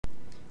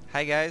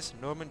Hi guys,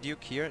 Norman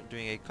Duke here,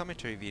 doing a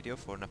commentary video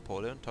for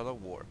Napoleon Total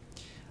War.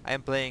 I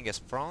am playing as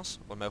France,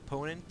 while my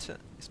opponent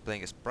is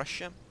playing as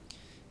Prussia,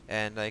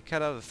 and I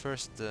cut out the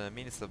first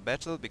minutes of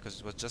battle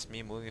because it was just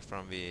me moving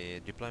from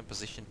the deploying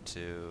position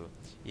to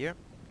here.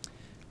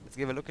 Let's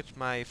give a look at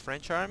my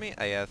French army.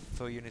 I have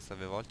 4 units of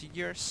the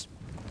voltigeurs.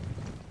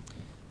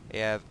 I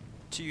have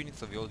 2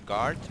 units of the old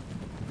guard,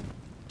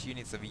 2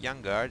 units of the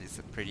young guard. It's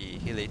a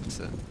pretty elite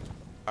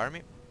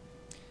army.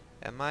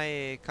 And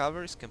my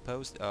cavalry is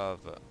composed of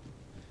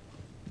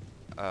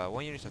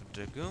 1 unit of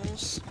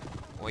dragoons,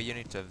 1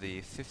 unit of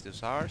the 5th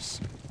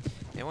Hussars,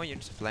 and 1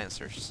 unit of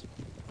lancers.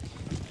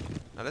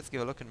 Now let's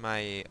give a look at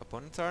my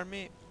opponent's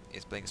army.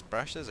 He's playing as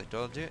Prussia, as I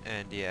told you,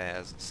 and he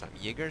has some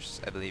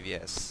Jaegers. I believe he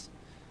has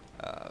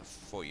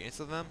 4 units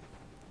of them.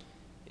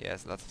 He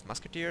has lots of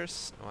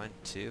musketeers. 1,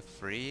 2,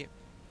 3,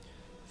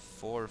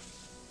 4,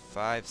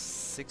 5,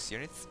 6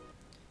 units.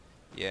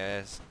 He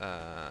has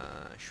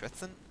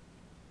Schwetzen,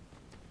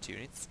 2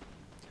 units.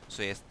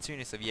 So he has 2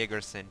 units of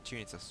Jaegers and 2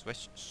 units of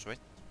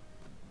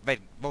wait,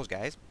 those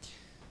guys.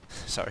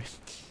 Sorry.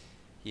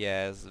 He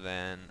has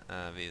then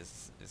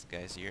these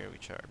guys here,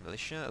 which are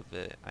militia.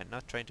 I'm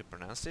not trying to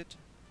pronounce it.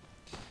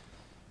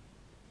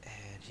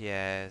 And he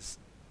has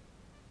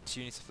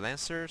 2 units of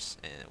lancers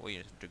and 1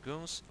 unit of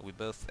dragoons. We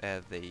both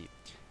have the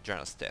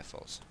general staff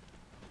also.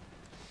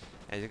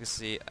 As you can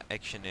see,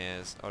 action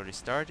is already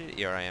started.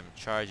 Here I am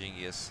charging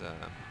his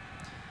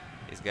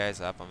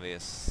guys up on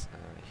this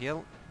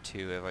hill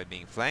to avoid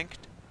being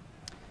flanked.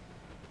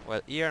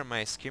 Well, here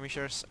my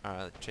skirmishers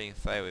are trading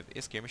fire with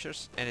his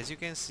skirmishers, and as you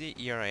can see,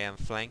 here I am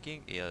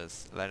flanking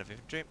his line of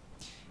infantry.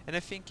 And I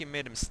think he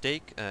made a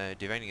mistake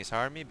dividing his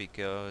army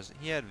because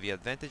he had the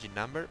advantage in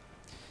number,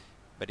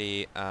 but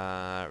he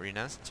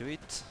renounced to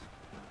it,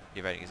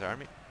 dividing his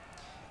army.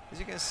 As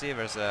you can see,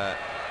 there's a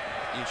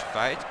huge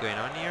fight going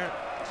on here,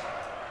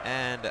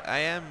 and I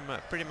am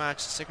pretty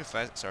much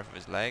sacrificing. Sorry for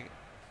his lag.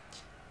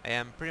 I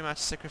am pretty much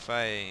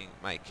sacrificing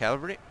my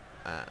cavalry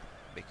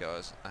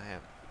because I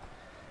am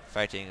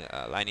fighting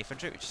line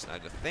infantry, which is not a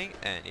good thing,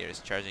 and here is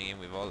charging in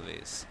with all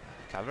this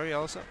cavalry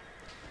also.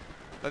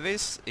 But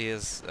this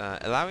is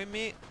allowing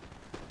me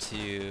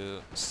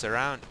to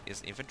surround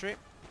his infantry,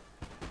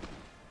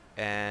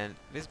 and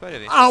this body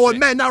of infantry... Our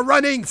men are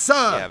running,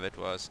 sir! Yeah, that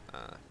was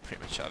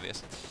pretty much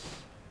obvious.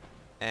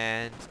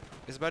 And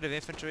this body of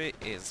infantry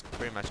is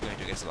pretty much going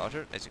to get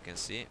slaughtered. As you can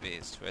see,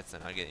 these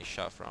Schwetzen are getting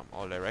shot from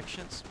all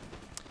directions.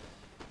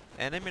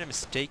 And I made a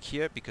mistake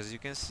here because you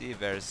can see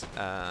there's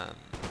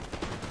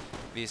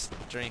this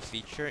terrain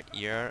feature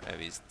here,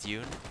 this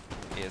dune,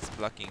 is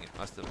blocking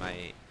most of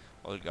my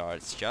old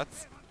guard's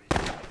shots.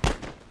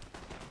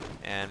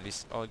 And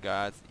this old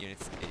guard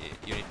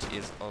unit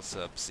is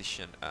also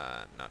positioned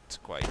not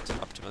quite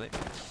optimally.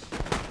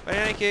 But in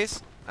any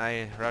case,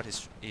 I rout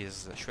his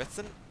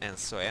Schwetzen, and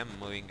so I am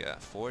moving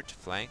forward to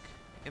flank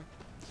him.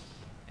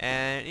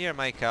 And here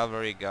my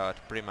cavalry got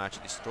pretty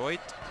much destroyed.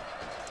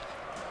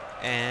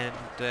 And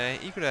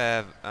he could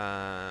have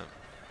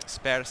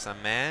spared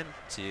some men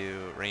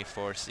to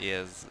reinforce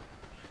his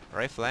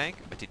right flank,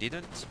 but he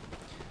didn't.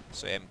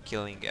 So I am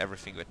killing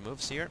everything that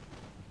moves here.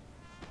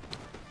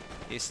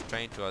 He's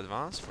trying to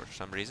advance for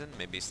some reason.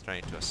 Maybe he's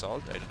trying to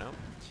assault, I don't know.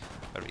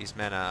 But his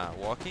men are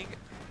walking,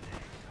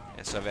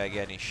 and so they are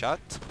getting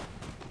shot.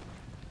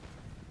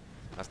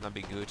 Must not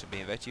be good to be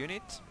in that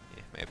unit,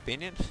 in my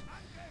opinion.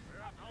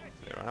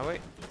 They run away.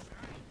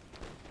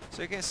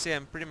 So you can see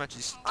I'm pretty much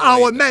destroying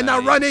Our men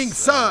are running,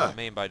 sir!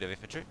 Main body of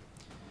infantry,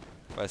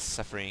 while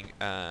suffering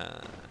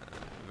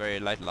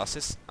very light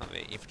losses on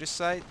the infantry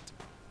side.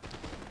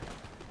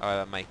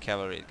 My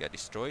cavalry got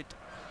destroyed.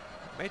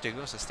 My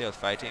dragoons are still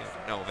fighting.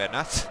 No, they're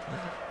not.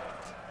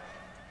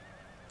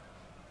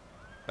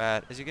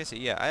 But as you can see,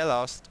 yeah, I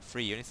lost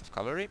 3 units of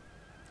cavalry.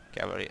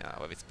 Cavalry,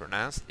 well, it's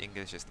pronounced.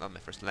 English is not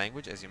my first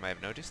language, as you might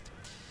have noticed.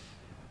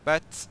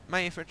 But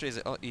my infantry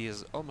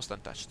is almost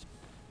untouched,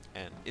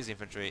 and his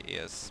infantry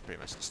is pretty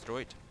much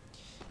destroyed.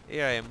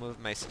 Here I moved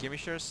my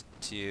skirmishers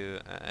to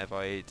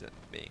avoid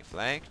being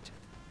flanked.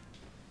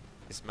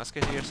 His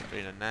musketeers are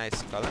in a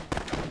nice column,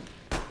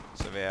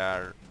 so they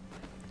are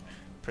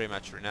pretty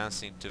much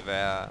renouncing to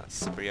their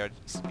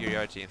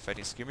superiority in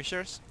fighting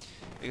skirmishers,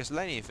 because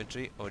line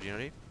infantry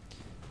ordinary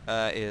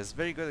is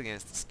very good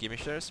against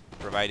skirmishers,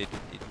 provided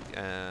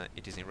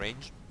it is in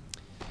range,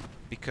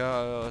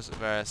 because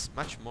there's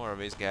much more of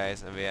these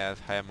guys and they have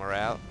higher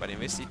morale. But in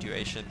this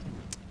situation,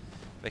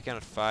 they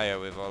cannot fire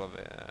with all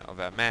of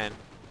their men.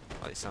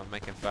 Only some men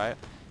can fire.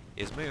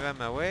 He's moving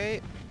them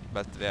away,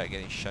 but they are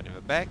getting shot in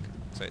the back,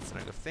 so it's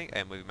not a good thing. I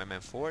am moving my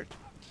men forward,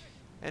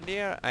 and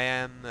here I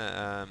am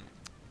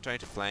trying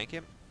to flank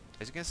him.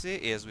 As you can see,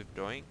 he is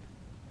withdrawing.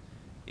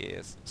 He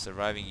is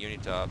surviving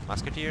unit of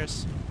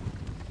musketeers,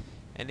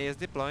 and he is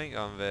deploying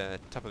on the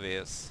top of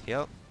his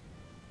hill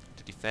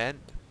to defend.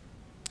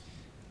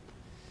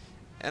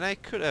 And I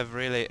could have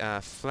really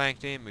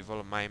flanked him with all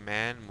of my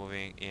men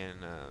moving in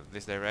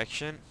this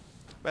direction,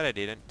 but I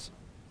didn't.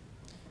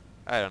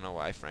 I don't know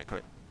why,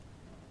 frankly.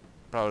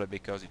 Probably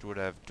because it would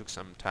have took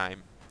some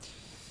time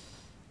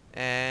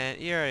And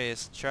here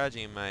is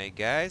charging my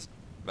guys,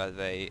 but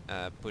they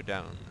put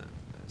down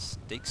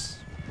sticks.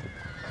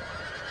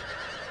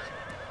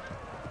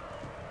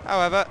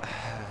 However,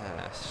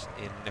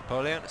 in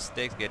Napoleon,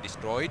 stakes get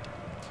destroyed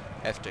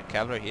after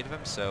cavalry hit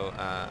them, so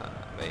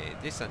they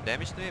did some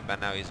damage to me, but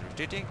now he's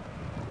retreating,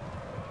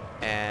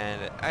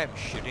 and I'm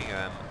shooting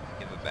them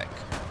in the back.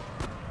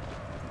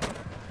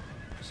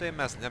 So it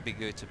must not be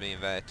good to be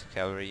in that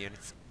cavalry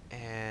units.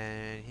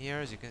 And here,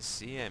 as you can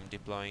see, I'm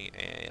deploying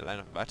a line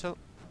of battle.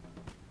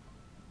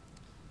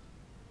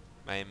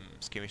 My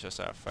skirmishers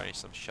are firing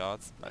some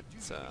shots, but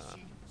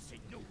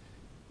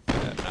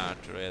not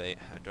really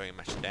doing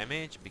much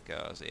damage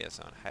because he is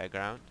on high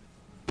ground.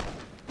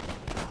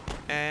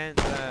 And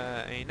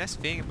a nice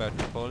thing about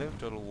Napoleon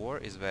Total War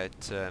is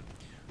that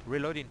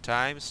reloading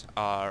times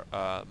are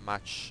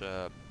much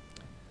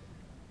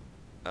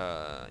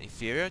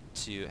inferior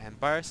to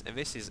empires, and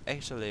this is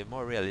actually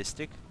more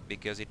realistic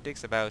because it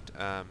takes about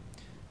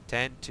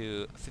 10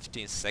 to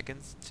 15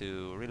 seconds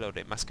to reload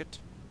a musket,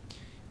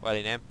 while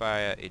in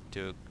empire it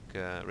took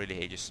really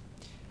ages.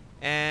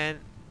 And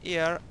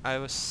here I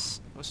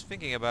was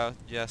thinking about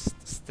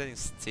just standing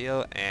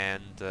still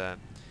and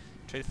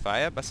trade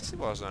fire, but since it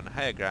was on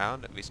higher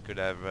ground, this could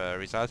have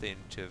resulted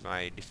into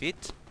my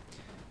defeat,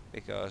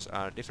 because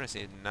our difference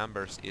in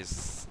numbers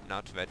is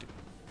not that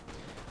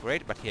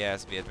great, but he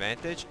has the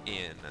advantage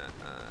in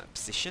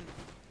position.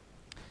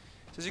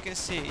 So as you can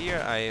see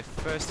here, I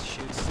first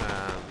shoot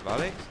some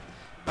volleys,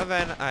 but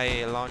then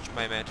I launch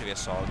my men to the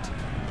assault.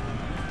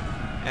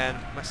 And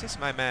since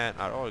my men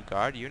are all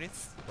guard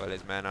units, while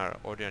his men are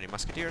ordinary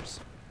musketeers,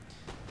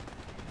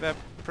 they're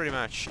pretty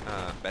much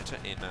better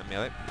in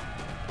melee.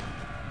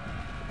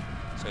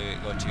 So we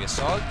go to the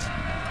assault.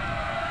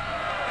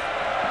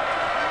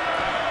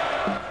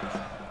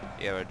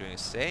 Yeah, we're doing the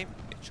same,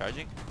 we're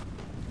charging.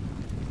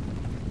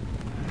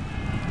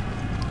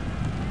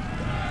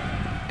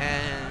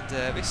 And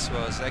this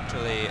was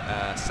actually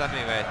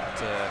something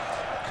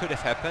that could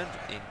have happened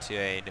into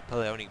a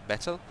Napoleonic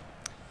battle,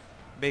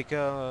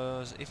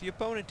 because if your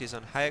opponent is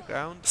on higher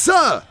ground...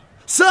 Sir!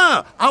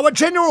 Sir! Our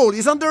general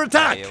is under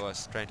attack! I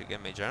was trying to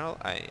get my general,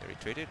 I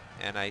retreated,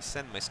 and I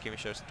sent my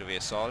skirmishers to the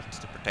assault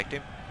to protect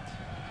him.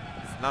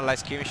 It's not like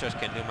skirmishers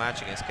can do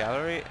much against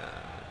cavalry,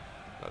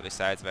 well,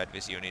 besides that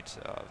this unit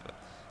of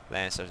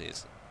lancers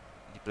is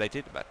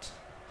depleted, but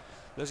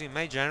losing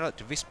my general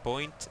to this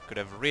point could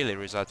have really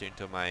resulted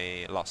into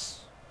my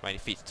loss, my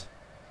defeat.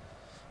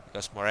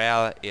 Because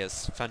morale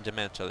is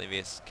fundamental in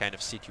this kind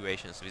of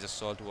situations. This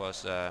assault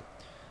was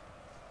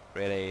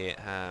really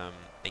a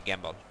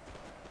gamble.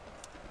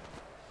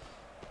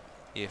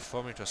 You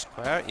form into a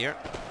square here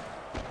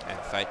and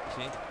fight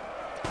me.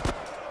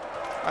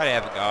 I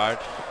have a guard.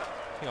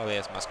 He only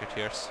has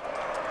musketeers.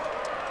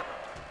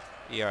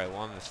 Here I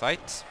won the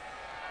fight.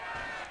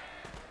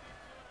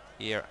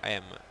 Here I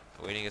am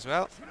winning as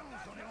well.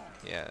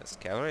 Yes,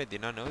 cavalry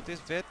did not notice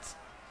that.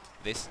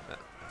 This.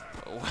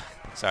 Oh,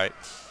 sorry.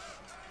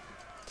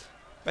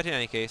 But in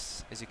any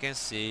case, as you can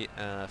see,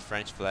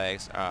 French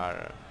flags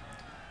are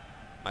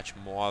much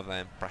more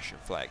than Prussian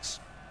flags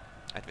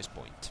at this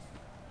point.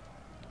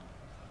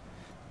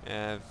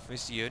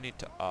 This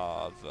unit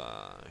of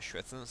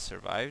Schwetzen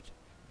survived.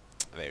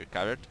 They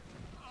recovered.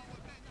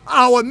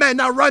 Our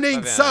men are running,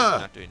 But they sir! are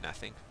not doing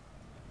nothing.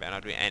 They are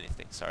not doing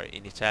anything, sorry.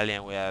 In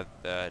Italian we have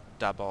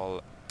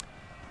double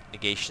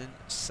negation,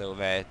 so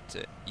that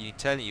in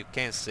Italian you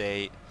can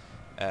say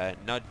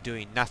not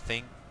doing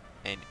nothing,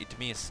 and it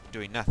means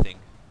doing nothing.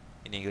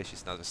 In English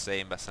it's not the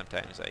same, but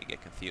sometimes I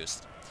get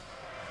confused.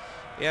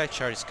 Yeah, I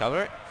charge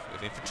cover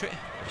with infantry,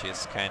 which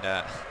is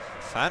kinda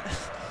fun.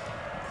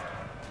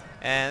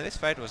 And this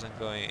fight wasn't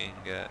going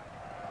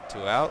too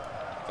well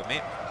for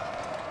me,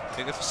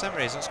 because for some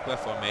reason square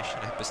formation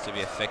happens to be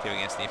effective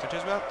against the infantry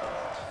as well.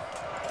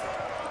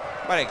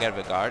 But I get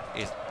the guard,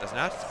 it does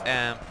not,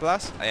 and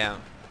plus I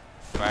am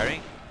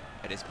firing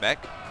at his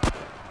back.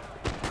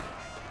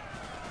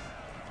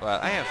 Well,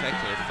 I am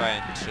actually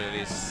firing through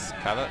this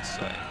cover,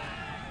 so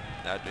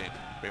I'm not doing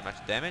pretty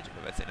much damage,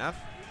 but that's enough.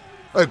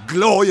 A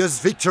glorious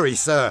victory,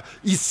 sir,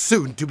 is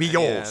soon to be Yeah,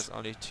 yours. there's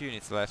only 2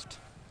 units left.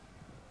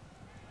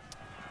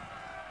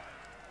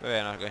 But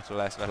they're not going to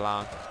last that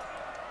long.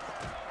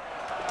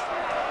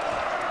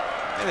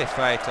 Melee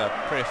fights are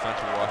pretty fun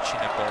to watch in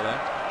Napoleon.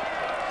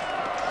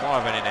 More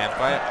than in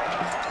Empire.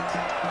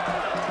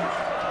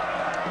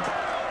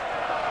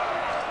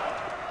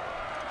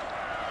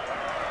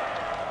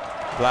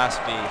 Plus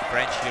the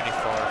French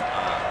uniform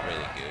are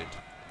really good.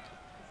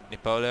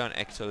 Napoleon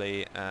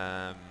actually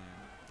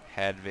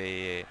had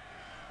the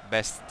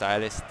best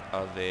stylist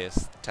of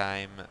this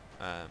time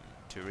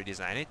to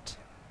redesign it.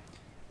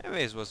 And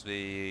this was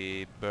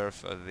the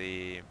birth of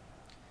the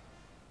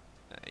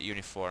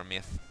uniform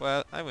myth.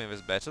 Well, I win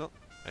this battle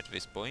at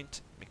this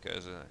point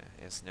because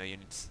there's no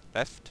units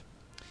left.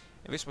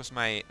 And this was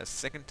my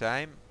second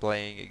time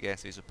playing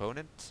against this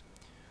opponent.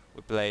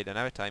 We played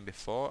another time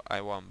before, I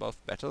won both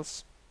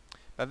battles,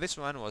 but this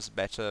one was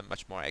better,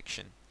 much more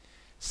action.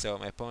 So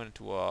my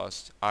opponent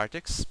was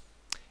Artex,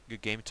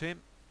 good game to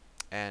him,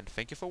 and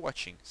thank you for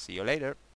watching. See you later.